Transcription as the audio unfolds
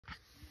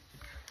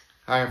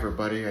Hi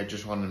everybody, I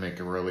just wanted to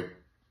make a really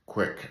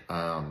quick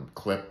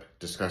clip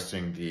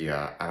discussing the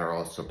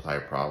Adderall supply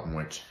problem,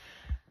 which,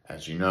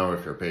 as you know,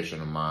 if you're a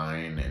patient of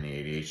mine in the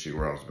ADHD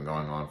world, has been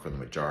going on for the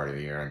majority of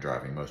the year and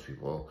driving most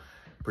people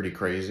pretty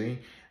crazy.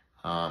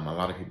 A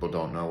lot of people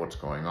don't know what's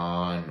going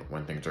on,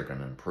 when things are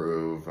going to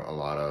improve. A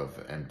lot of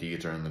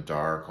MDs are in the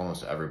dark,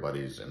 almost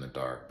everybody's in the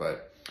dark,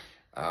 but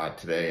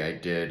today I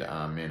did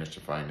manage to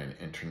find an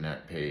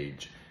internet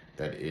page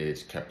that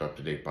is kept up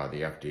to date by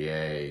the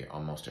FDA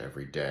almost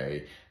every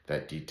day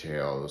that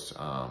details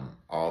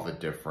all the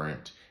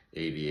different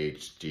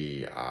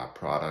ADHD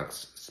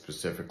products,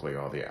 specifically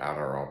all the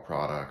Adderall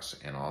products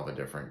and all the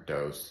different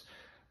dose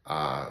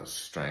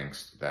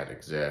strengths that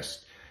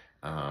exist,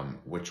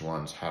 which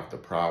ones have the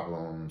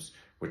problems,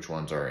 which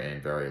ones are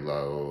in very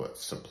low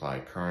supply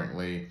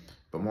currently,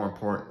 but more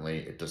importantly,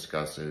 it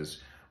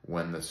discusses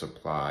when the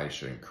supply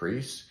should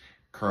increase.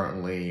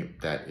 Currently,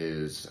 that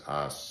is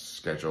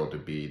scheduled to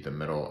be the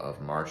middle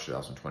of March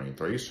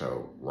 2023,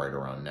 so right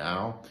around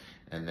now.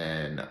 And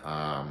then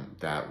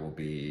that will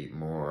be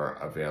more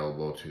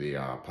available to the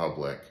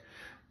public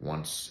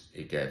once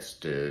it gets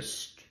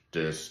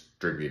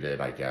distributed,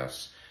 I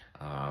guess,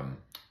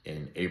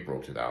 in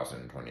April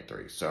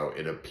 2023. So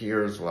it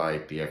appears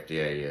like the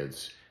FDA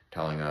is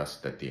telling us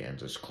that the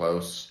end is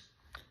close.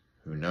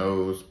 Who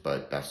knows,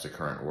 but that's the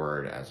current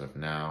word as of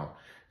now.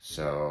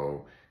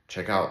 So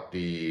check out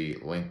the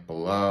link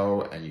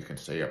below and you can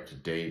stay up to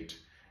date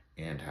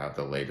and have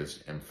the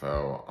latest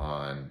info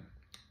on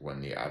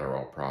when the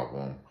Adderall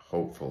problem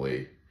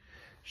hopefully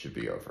should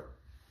be over.